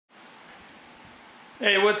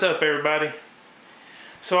Hey, what's up everybody?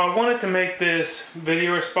 So I wanted to make this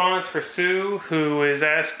video response for Sue, who is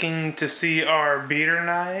asking to see our beater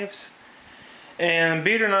knives. And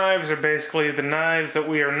beater knives are basically the knives that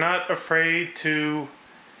we are not afraid to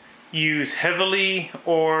use heavily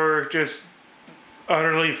or just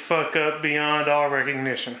utterly fuck up beyond all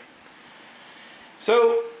recognition.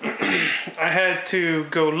 So I had to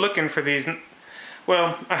go looking for these.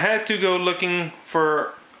 Well, I had to go looking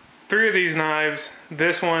for 3 of these knives.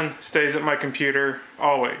 This one stays at my computer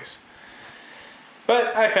always.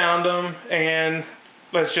 But I found them, and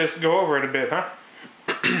let's just go over it a bit, huh?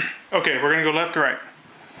 Okay, we're gonna go left to right.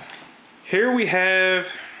 Here we have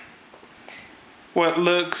what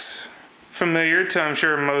looks familiar to, I'm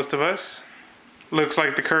sure, most of us. Looks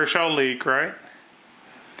like the Kershaw leak, right?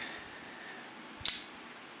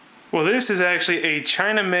 Well, this is actually a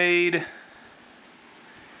China-made,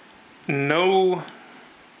 no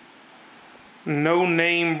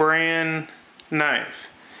name brand knife.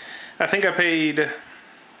 I think I paid,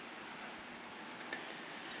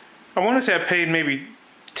 I want to say I paid maybe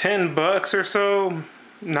 10 bucks or so,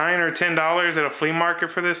 $9 or $10 at a flea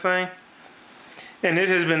market for this thing. And it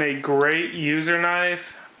has been a great user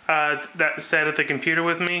knife that sat at the computer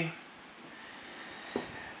with me.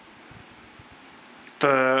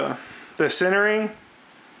 The centering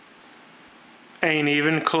ain't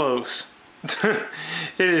even close.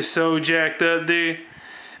 It is so jacked up, dude.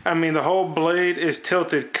 I mean, the whole blade is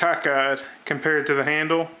tilted cockeyed compared to the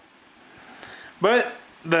handle. But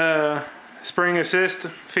the spring assist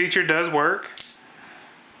feature does work.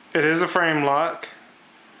 It is a frame lock.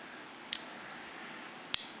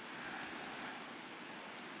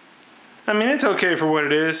 I mean, it's okay for what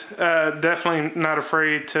it is. Definitely not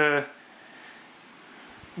afraid to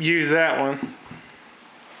use that one.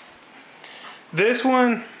 This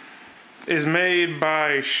one is made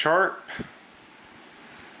by Sharp,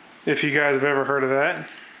 if you guys have ever heard of that.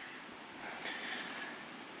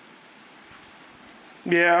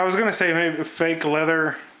 Yeah, I was gonna say maybe fake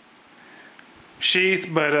leather sheath,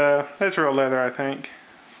 but that's real leather, I think.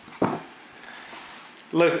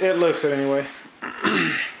 Look, it looks it anyway.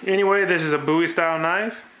 Anyway, this is a Bowie style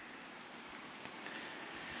knife,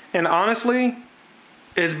 and honestly,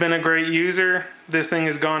 it's been a great user. This thing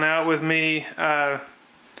has gone out with me.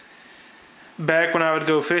 Back when I would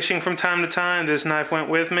go fishing from time to time, this knife went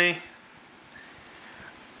with me.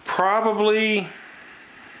 Probably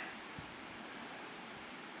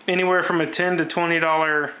anywhere from a $10 to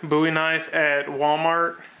 $20 Bowie knife at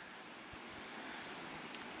Walmart.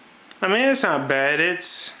 I mean, it's not bad.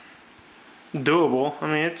 It's doable. I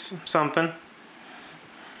mean, it's something.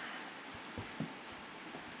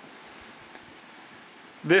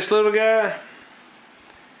 This little guy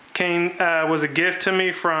was a gift to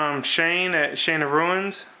me from Shane at Shane of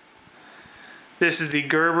Ruins. This is the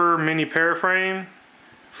Gerber mini paraframe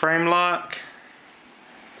frame lock,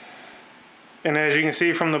 and as you can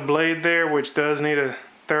see from the blade there, which does need a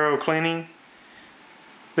thorough cleaning,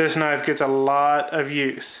 this knife gets a lot of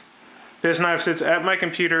use. This knife sits at my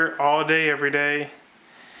computer all day every day,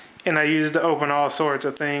 and I use it to open all sorts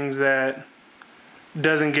of things that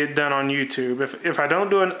doesn't get done on YouTube. If I don't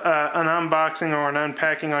do an unboxing or an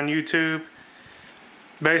unpacking on YouTube,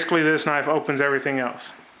 basically this knife opens everything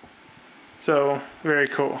else. So, very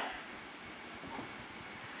cool.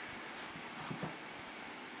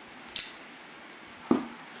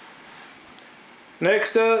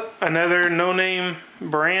 Next up, another no-name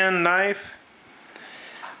brand knife.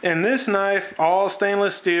 And this knife, all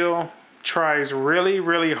stainless steel, tries really,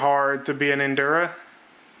 really hard to be an Endura.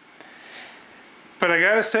 But I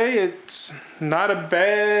gotta say, it's not a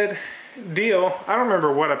bad deal. I don't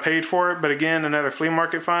remember what I paid for it, but again, another flea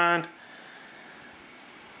market find.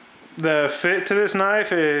 The fit to this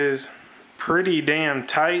knife is pretty damn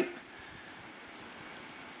tight.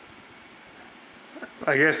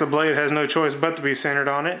 I guess the blade has no choice but to be centered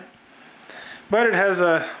on it. But it has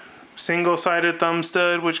a single-sided thumb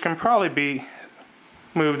stud, which can probably be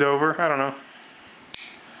moved over. I don't know.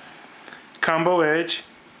 Combo edge.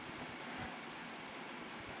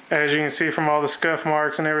 As you can see from all the scuff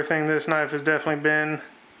marks and everything, this knife has definitely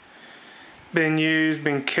been used,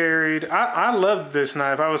 been carried. I loved this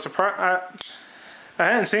knife. I was surprised. I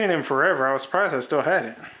hadn't seen it in forever. I was surprised I still had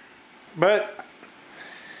it. But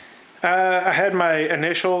I had my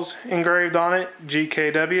initials engraved on it,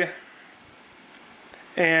 GKW.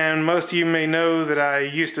 And most of you may know that I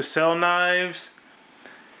used to sell knives.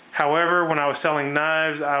 However, when I was selling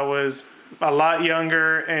knives, I was a lot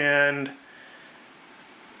younger, and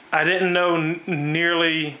I didn't know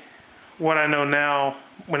nearly what I know now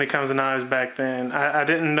when it comes to knives back then. I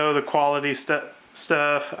didn't know the quality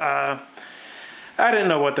stuff. I didn't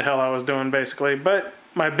know what the hell I was doing basically, but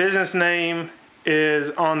my business name is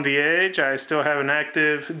On The Edge. I still have an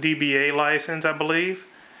active DBA license, I believe,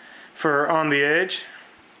 for On The Edge.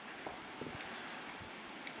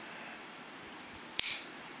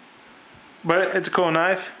 But it's a cool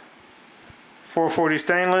knife. 440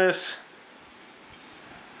 stainless.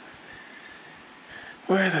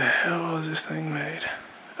 Where the hell is this thing made?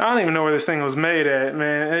 I don't even know where this thing was made at,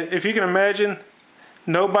 man. If you can imagine,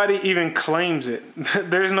 nobody even claims it.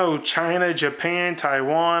 There's no China, Japan,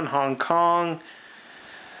 Taiwan, Hong Kong,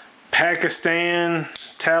 Pakistan,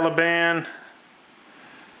 Taliban.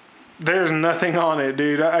 There's nothing on it,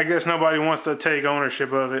 dude. I guess nobody wants to take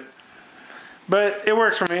ownership of it. But it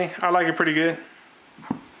works for me. I like it pretty good.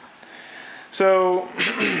 So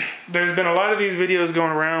there's been a lot of these videos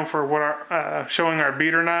going around for what showing our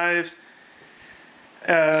beater knives.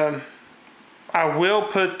 I will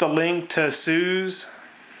put the link to Sue's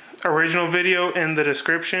original video in the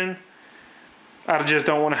description. I just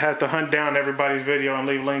don't want to have to hunt down everybody's video and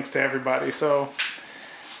leave links to everybody. So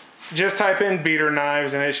just type in beater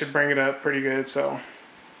knives and it should bring it up pretty good. So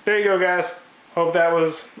there you go, guys. Hope that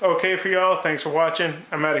was okay for y'all. Thanks for watching.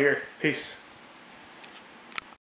 I'm out of here. Peace.